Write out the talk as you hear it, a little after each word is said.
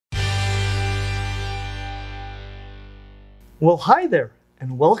Well, hi there,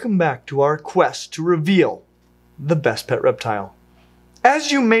 and welcome back to our quest to reveal the best pet reptile.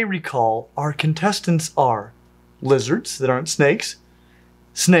 As you may recall, our contestants are lizards that aren't snakes,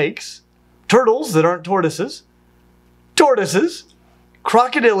 snakes, turtles that aren't tortoises, tortoises,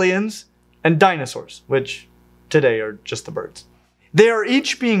 crocodilians, and dinosaurs, which today are just the birds. They are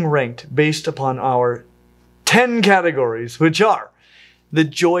each being ranked based upon our 10 categories, which are the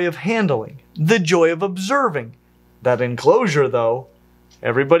joy of handling, the joy of observing. That enclosure, though,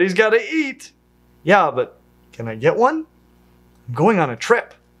 everybody's got to eat. Yeah, but can I get one? I'm going on a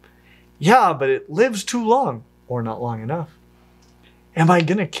trip. Yeah, but it lives too long, or not long enough. Am I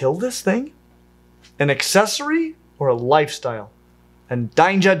going to kill this thing? An accessory or a lifestyle? And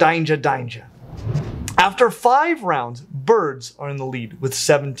danger. After 5 rounds, birds are in the lead with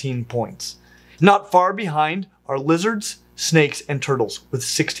 17 points. Not far behind are lizards, snakes, and turtles with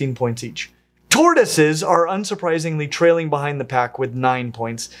 16 points each. Tortoises are unsurprisingly trailing behind the pack with 9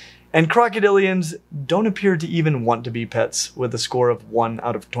 points, and crocodilians don't appear to even want to be pets with a score of 1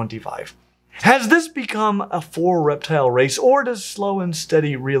 out of 25. Has this become a 4 reptile race, or does slow and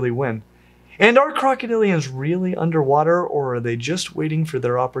steady really win? And are crocodilians really underwater, or are they just waiting for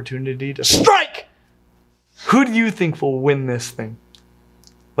their opportunity to strike? Who do you think will win this thing?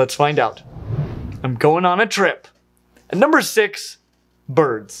 Let's find out. I'm going on a trip. At number 6,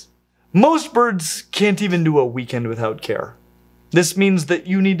 birds. Most birds can't even do a weekend without care. This means that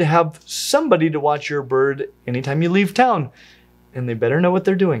you need to have somebody to watch your bird anytime you leave town, and they better know what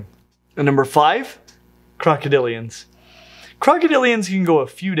they're doing. At number 5, crocodilians. Crocodilians can go a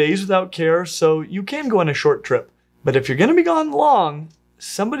few days without care, so you can go on a short trip. But if you're going to be gone long,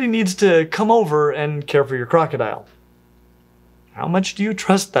 somebody needs to come over and care for your crocodile. How much do you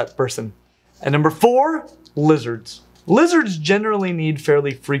trust that person? At number 4, lizards. Lizards generally need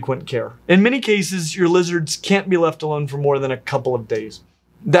fairly frequent care. In many cases, your lizards can't be left alone for more than a couple of days.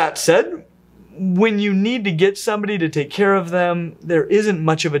 That said, when you need to get somebody to take care of them, there isn't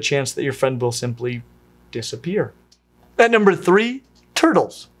much of a chance that your friend will simply disappear. At number 3,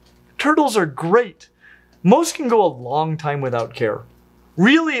 turtles. Turtles are great. Most can go a long time without care.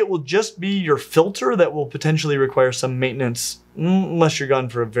 Really, it will just be your filter that will potentially require some maintenance, unless you're gone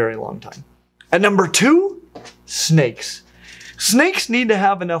for a very long time. At number 2, snakes. Snakes need to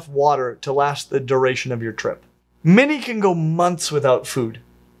have enough water to last the duration of your trip. Many can go months without food.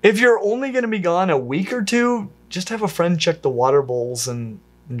 If you're only going to be gone a week or 2, just have a friend check the water bowls and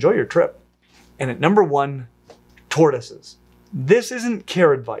enjoy your trip. And at number 1, tortoises. This isn't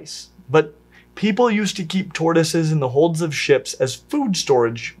care advice, but people used to keep tortoises in the holds of ships as food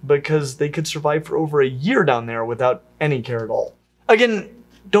storage because they could survive for over a year down there without any care at all. Again,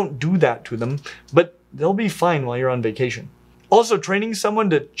 don't do that to them, but they'll be fine while you're on vacation. Also, training someone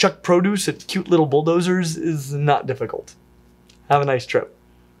to chuck produce at cute little bulldozers is not difficult. Have a nice trip.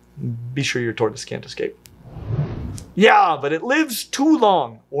 Be sure your tortoise can't escape. Yeah, but it lives too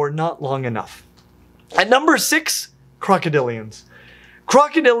long or not long enough. At number 6, crocodilians.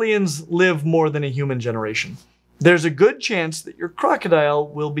 Crocodilians live more than a human generation. There's a good chance that your crocodile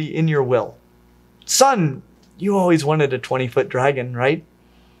will be in your will. Son, you always wanted a 20-foot dragon, right?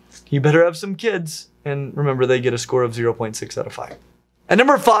 You better have some kids, and remember they get a score of 0.6 out of 5. At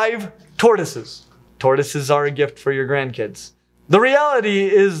number 5, tortoises. Tortoises are a gift for your grandkids. The reality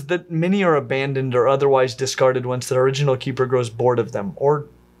is that many are abandoned or otherwise discarded once their original keeper grows bored of them, or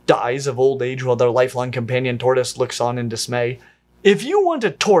dies of old age while their lifelong companion tortoise looks on in dismay. If you want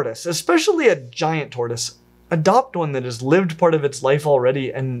a tortoise, especially a giant tortoise, adopt one that has lived part of its life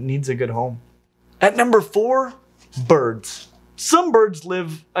already and needs a good home. At number 4, birds. Some birds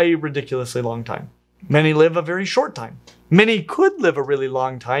live a ridiculously long time. Many live a very short time. Many could live a really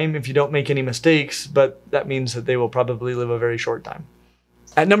long time if you don't make any mistakes, but that means that they will probably live a very short time.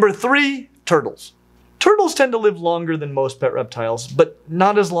 At number 3, turtles. Turtles tend to live longer than most pet reptiles, but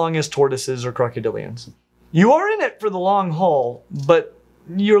not as long as tortoises or crocodilians. You are in it for the long haul, but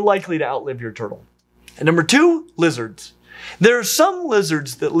you're likely to outlive your turtle. At number 2, lizards. There are some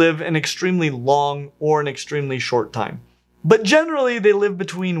lizards that live an extremely long or an extremely short time. But generally, they live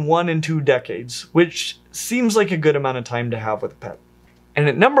between 1 and 2 decades, which seems like a good amount of time to have with a pet. And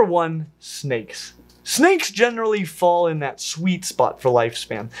at number 1, snakes. Snakes generally fall in that sweet spot for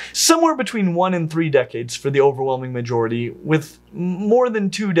lifespan, somewhere between 1 and 3 decades for the overwhelming majority, with more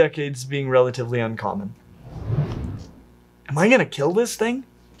than 2 decades being relatively uncommon. Am I gonna kill this thing?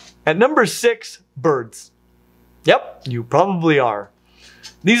 At number 6, birds. Yep, you probably are.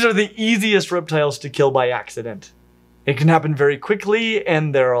 These are the easiest reptiles to kill by accident. It can happen very quickly,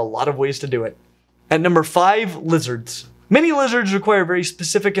 and there are a lot of ways to do it. At number 5, lizards. Many lizards require very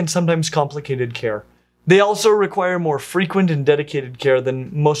specific and sometimes complicated care. They also require more frequent and dedicated care than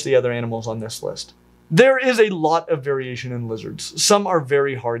most of the other animals on this list. There is a lot of variation in lizards. Some are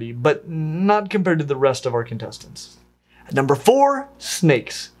very hardy, but not compared to the rest of our contestants. At number 4,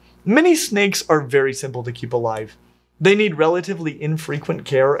 snakes. Many snakes are very simple to keep alive. They need relatively infrequent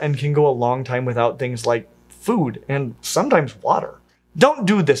care and can go a long time without things like food and sometimes water. Don't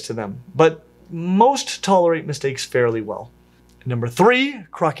do this to them, but most tolerate mistakes fairly well. At number 3,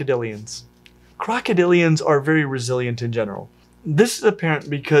 crocodilians. Crocodilians are very resilient in general. This is apparent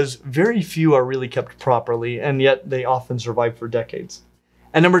because very few are really kept properly, and yet they often survive for decades.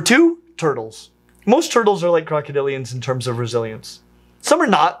 And number 2, turtles. Most turtles are like crocodilians in terms of resilience. Some are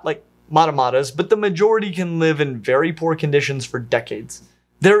not, like matamatas, but the majority can live in very poor conditions for decades.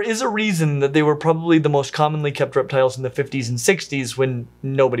 There is a reason that they were probably the most commonly kept reptiles in the 50s and 60s when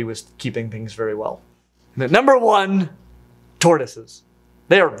nobody was keeping things very well. And at number 1, tortoises.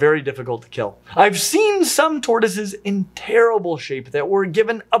 They are very difficult to kill. I've seen some tortoises in terrible shape that were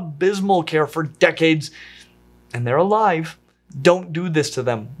given abysmal care for decades, and they're alive. Don't do this to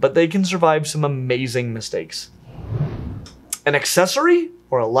them, but they can survive some amazing mistakes. An accessory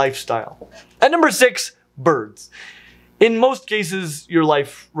or a lifestyle? At number 6, birds. In most cases, your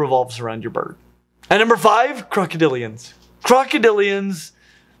life revolves around your bird. At number 5, crocodilians. Crocodilians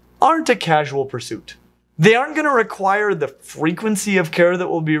aren't a casual pursuit. They aren't going to require the frequency of care that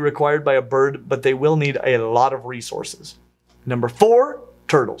will be required by a bird, but they will need a lot of resources. Number 4,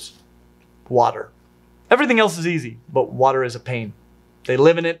 turtles. Water. Everything else is easy, but water is a pain. They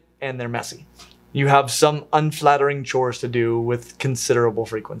live in it and they're messy. You have some unflattering chores to do with considerable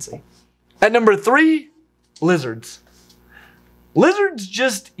frequency. At number 3, lizards. Lizards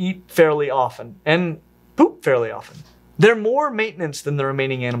just eat fairly often and poop fairly often. They're more maintenance than the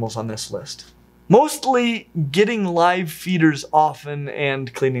remaining animals on this list. Mostly getting live feeders often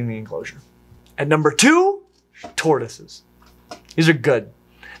and cleaning the enclosure. At number 2, tortoises. These are good.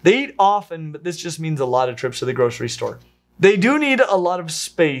 They eat often, but this just means a lot of trips to the grocery store. They do need a lot of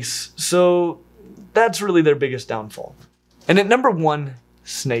space, so that's really their biggest downfall. And at number 1,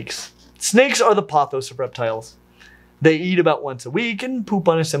 snakes. Snakes are the pathos of reptiles. They eat about once a week and poop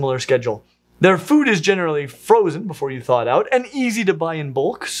on a similar schedule. Their food is generally frozen before you thaw it out and easy to buy in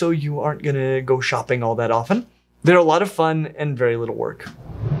bulk, so you aren't gonna go shopping all that often. They're a lot of fun and very little work.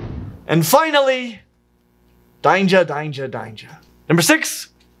 And finally, danger. Number 6,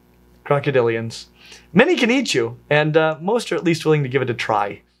 crocodilians. Many can eat you, and most are at least willing to give it a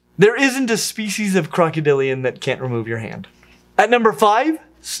try. There isn't a species of crocodilian that can't remove your hand. At number 5,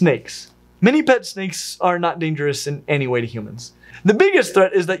 snakes. Many pet snakes are not dangerous in any way to humans. The biggest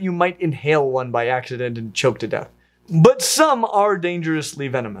threat is that you might inhale one by accident and choke to death. But some are dangerously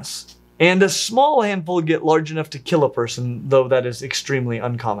venomous. And a small handful get large enough to kill a person, though that is extremely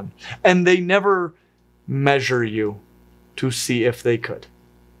uncommon. And they never measure you to see if they could.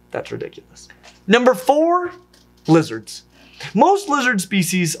 That's ridiculous. Number 4, lizards. Most lizard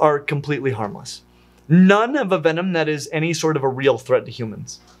species are completely harmless. None have a venom that is any sort of a real threat to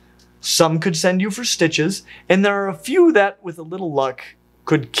humans. Some could send you for stitches, and there are a few that, with a little luck,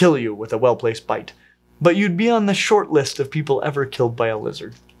 could kill you with a well-placed bite. But you'd be on the short list of people ever killed by a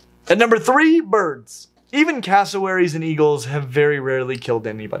lizard. At number 3, birds. Even cassowaries and eagles have very rarely killed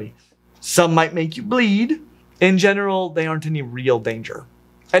anybody. Some might make you bleed. In general, they aren't any real danger.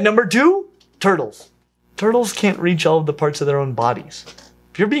 At number 2, turtles. Turtles can't reach all of the parts of their own bodies.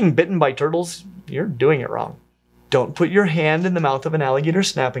 If you're being bitten by turtles, you're doing it wrong. Don't put your hand in the mouth of an alligator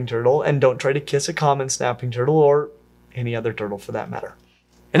snapping turtle, and don't try to kiss a common snapping turtle or any other turtle for that matter.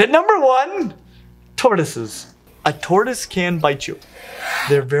 And at number 1, tortoises. A tortoise can bite you.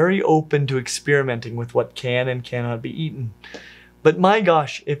 They're very open to experimenting with what can and cannot be eaten. But my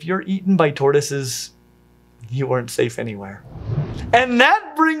gosh, if you're eaten by tortoises, you aren't safe anywhere. And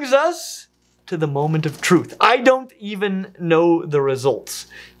that brings us to the moment of truth. I don't even know the results.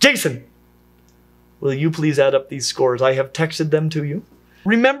 Jason, will you please add up these scores? I have texted them to you.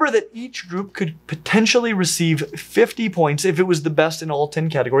 Remember that each group could potentially receive 50 points if it was the best in all 10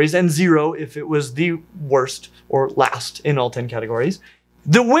 categories, and 0 if it was the worst or last in all 10 categories.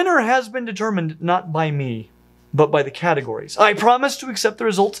 The winner has been determined not by me, but by the categories. I promise to accept the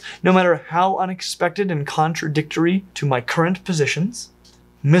results no matter how unexpected and contradictory to my current positions.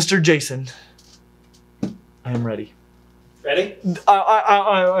 Mr. Jason, I am ready. Ready?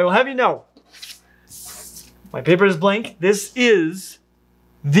 I will have you know. My paper is blank. This is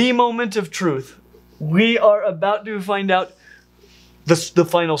the moment of truth. We are about to find out the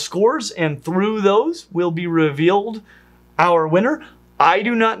final scores, and through those will be revealed our winner. I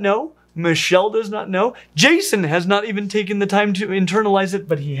do not know Michelle does not know. Jason has not even taken the time to internalize it,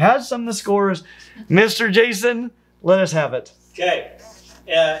 but he has some of the scores. Mr. Jason, let us have it. Okay.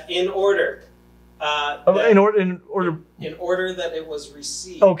 In order. In order. In order that it was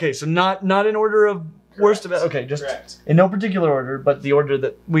received. Okay, so not in order of worst of it. Okay, just correct. In no particular order, but the order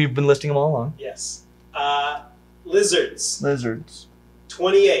that we've been listing them all along. Yes. Lizards. Lizards.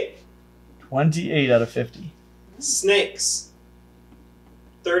 28. 28 out of 50. Snakes.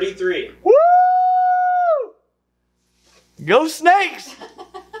 33. Woo! Go snakes!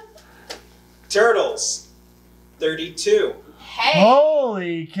 Turtles. 32. Hey.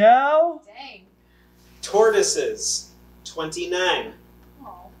 Holy cow! Dang. Tortoises. 29.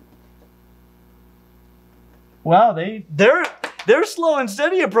 Oh. Wow, their slow and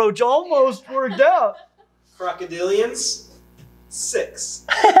steady approach almost worked out. Crocodilians. 6.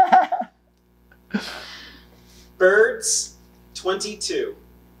 Birds. 22.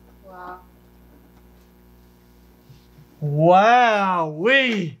 Wow.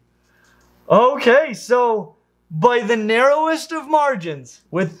 Wow-wee. Okay, so by the narrowest of margins,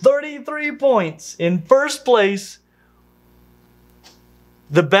 with 33 points, in first place,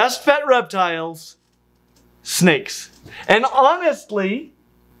 the best pet reptiles, snakes. And honestly,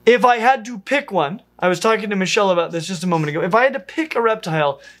 if I had to pick one, I was talking to Michelle about this just a moment ago, if I had to pick a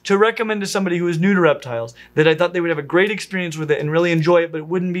reptile to recommend to somebody who is new to reptiles, that I thought they would have a great experience with it and really enjoy it, but it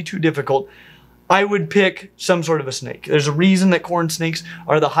wouldn't be too difficult, I would pick some sort of a snake. There's a reason that corn snakes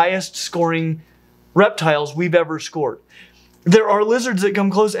are the highest scoring reptiles we've ever scored. There are lizards that come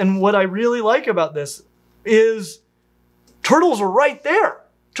close, and what I really like about this is turtles are right there.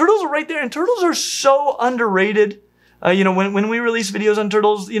 Turtles are right there, and turtles are so underrated. You know, when we release videos on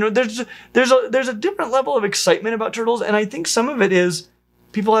turtles, you know, there's a different level of excitement about turtles, and I think some of it is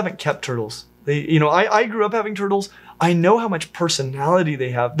people haven't kept turtles. I grew up having turtles. I know how much personality they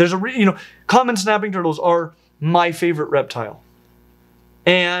have. There's common snapping turtles are my favorite reptile,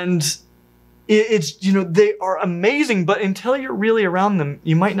 and they are amazing. But until you're really around them,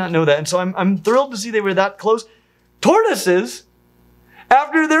 you might not know that. And so I'm thrilled to see they were that close. Tortoises,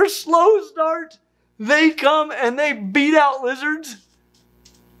 after their slow start, they come and they beat out lizards.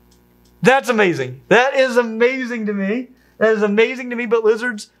 That's amazing. That is amazing to me. That is amazing to me. But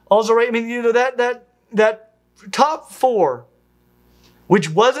lizards also, right? I mean, that top 4,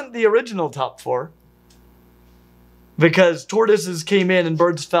 which wasn't the original top 4, because tortoises came in and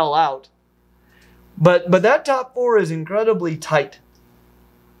birds fell out. But that top 4 is incredibly tight.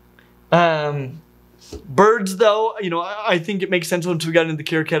 Birds, though, I think it makes sense once we got into the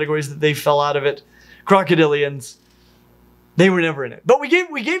care categories that they fell out of it. Crocodilians, they were never in it. But we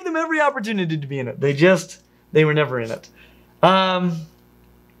gave them every opportunity to be in it. They were never in it. I'm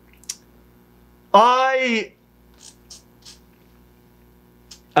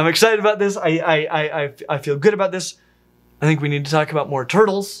excited about this. I feel good about this. I think we need to talk about more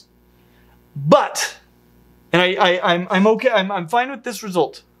turtles. But, and I'm okay. I'm fine with this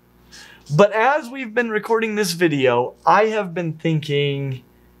result. But as we've been recording this video, I have been thinking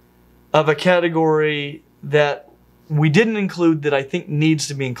of a category that we didn't include that I think needs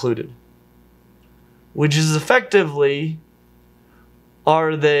to be included, which is effectively,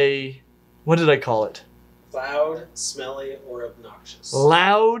 are they, what did I call it? Loud, smelly, or obnoxious.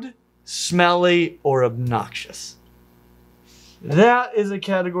 Loud, smelly, or obnoxious. That is a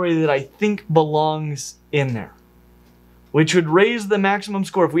category that I think belongs in there, which would raise the maximum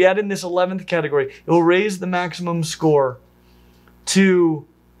score. If we add in this 11th category, it will raise the maximum score to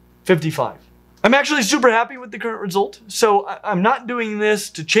 55. I'm actually super happy with the current result. So I'm not doing this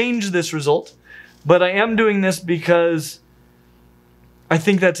to change this result, but I am doing this because I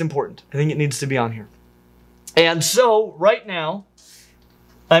think that's important. I think it needs to be on here. And so right now,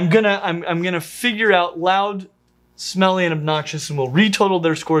 I'm gonna figure out loud, smelly, and obnoxious, and we'll retotal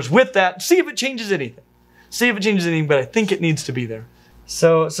their scores with that. See if it changes anything. See if it changes anything, but I think it needs to be there.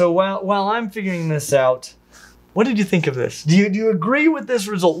 So while I'm figuring this out, what did you think of this? Do you agree with this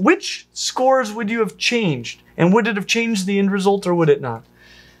result? Which scores would you have changed? And would it have changed the end result or would it not?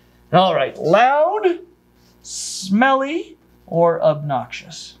 All right, loud, smelly, or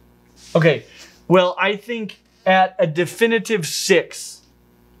obnoxious? Okay, well, I think at a definitive 6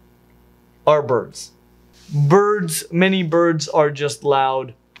 are birds. Many birds are just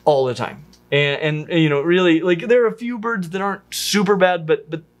loud all the time. And really, like, there are a few birds that aren't super bad, but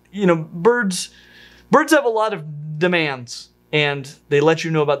birds have a lot of demands, and they let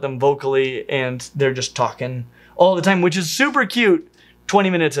you know about them vocally, and they're just talking all the time, which is super cute 20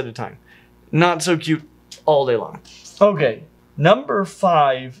 minutes at a time. Not so cute all day long. Okay, number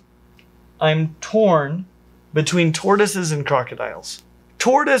 5, I'm torn between tortoises and crocodiles.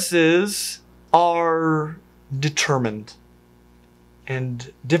 Tortoises are determined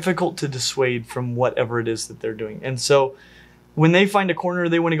and difficult to dissuade from whatever it is that they're doing. And so when they find a corner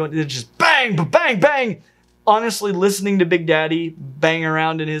they want to go, they just bang, bang, bang. Honestly, listening to Big Daddy bang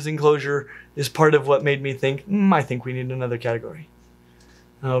around in his enclosure is part of what made me think, I think we need another category.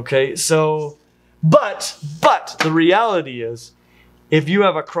 Okay, so, but the reality is, if you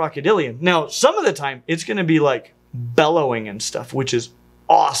have a crocodilian, now some of the time it's going to be like bellowing and stuff, which is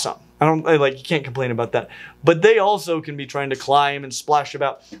awesome. You can't complain about that. But they also can be trying to climb and splash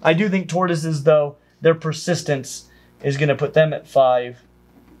about. I do think tortoises, though, their persistence is going to put them at 5,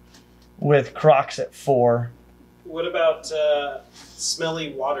 with crocs at 4. What about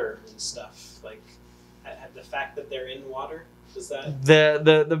smelly water and stuff? Like the fact that they're in water? Does that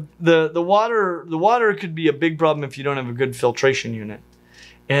the water could be a big problem if you don't have a good filtration unit,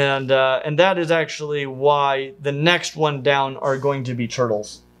 and that is actually why the next one down are going to be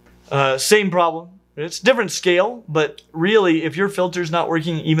turtles. Same problem. It's different scale, but really, if your filter's not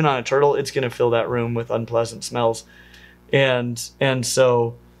working even on a turtle, it's going to fill that room with unpleasant smells, and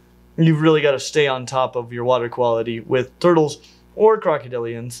so you've really got to stay on top of your water quality with turtles or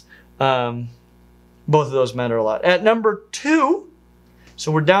crocodilians. Both of those matter a lot. At number 2,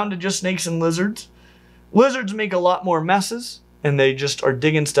 so we're down to just snakes and lizards. Lizards make a lot more messes, and they just are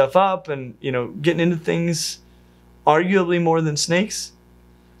digging stuff up and, getting into things arguably more than snakes.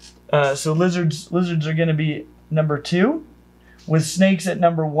 So lizards are going to be number 2, with snakes at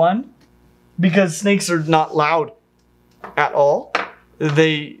number 1, because snakes are not loud at all.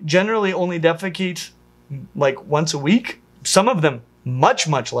 They generally only defecate like once a week. Some of them much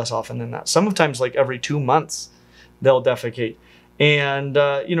less often than that. Sometimes like every 2 months they'll defecate. And,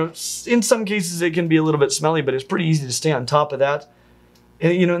 in some cases it can be a little bit smelly, but it's pretty easy to stay on top of that.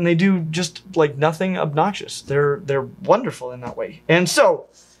 And, and they do just like nothing obnoxious. They're wonderful in that way. And so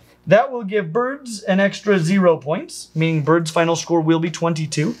that will give birds an extra 0 points, meaning birds' final score will be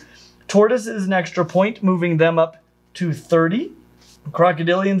 22. Tortoises an extra point, moving them up to 30.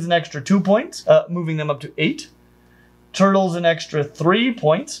 Crocodilians an extra 2 points, moving them up to 8. Turtles an extra 3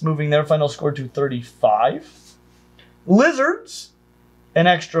 points, moving their final score to 35. Lizards an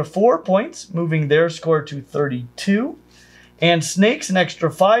extra 4 points, moving their score to 32. And snakes an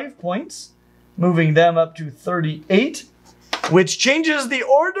extra 5 points, moving them up to 38, which changes the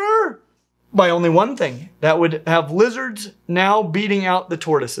order by only one thing. That would have lizards now beating out the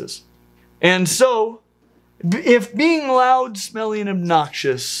tortoises. And so, if being loud, smelly, and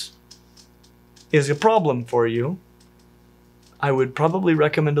obnoxious is a problem for you, I would probably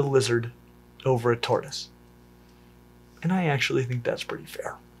recommend a lizard over a tortoise. And I actually think that's pretty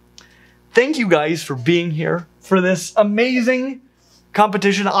fair. Thank you guys for being here for this amazing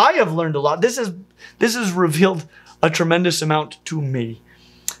competition. I have learned a lot. This has revealed a tremendous amount to me.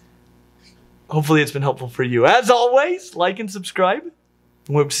 Hopefully it's been helpful for you. As always, like and subscribe.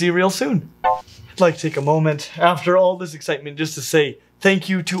 We'll see you real soon. I'd like to take a moment after all this excitement just to say thank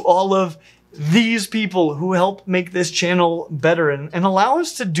you to all of these people who help make this channel better and allow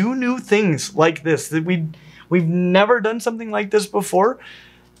us to do new things like this. That we've never done something like this before.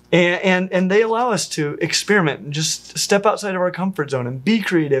 And they allow us to experiment and just step outside of our comfort zone and be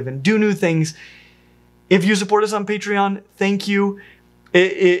creative and do new things. If you support us on Patreon, thank you.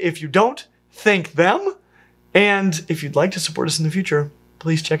 If you don't, thank them. And if you'd like to support us in the future,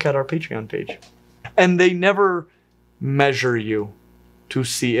 please check out our Patreon page. And they never measure you to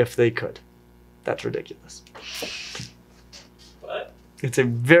see if they could. That's ridiculous. What? It's a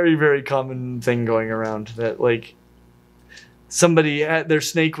very, very common thing going around that, like, somebody, their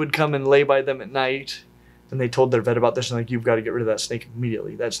snake would come and lay by them at night, and they told their vet about this, and like, you've got to get rid of that snake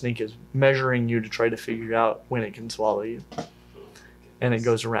immediately. That snake is measuring you to try to figure out when it can swallow you. And it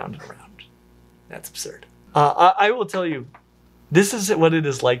goes around and around. That's absurd. I will tell you, this is what it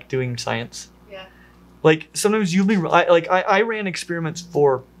is like doing science. Yeah. Like, sometimes you'll be, I ran experiments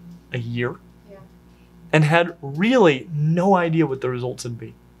for a year. Yeah. And had really no idea what the results would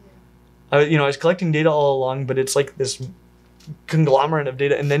be. Yeah. I was collecting data all along, but it's like this conglomerate of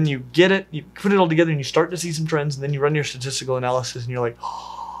data, and then you get it, you put it all together, and you start to see some trends, and then you run your statistical analysis, and you're like,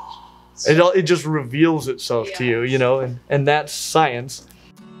 it just reveals itself to you, and that's science.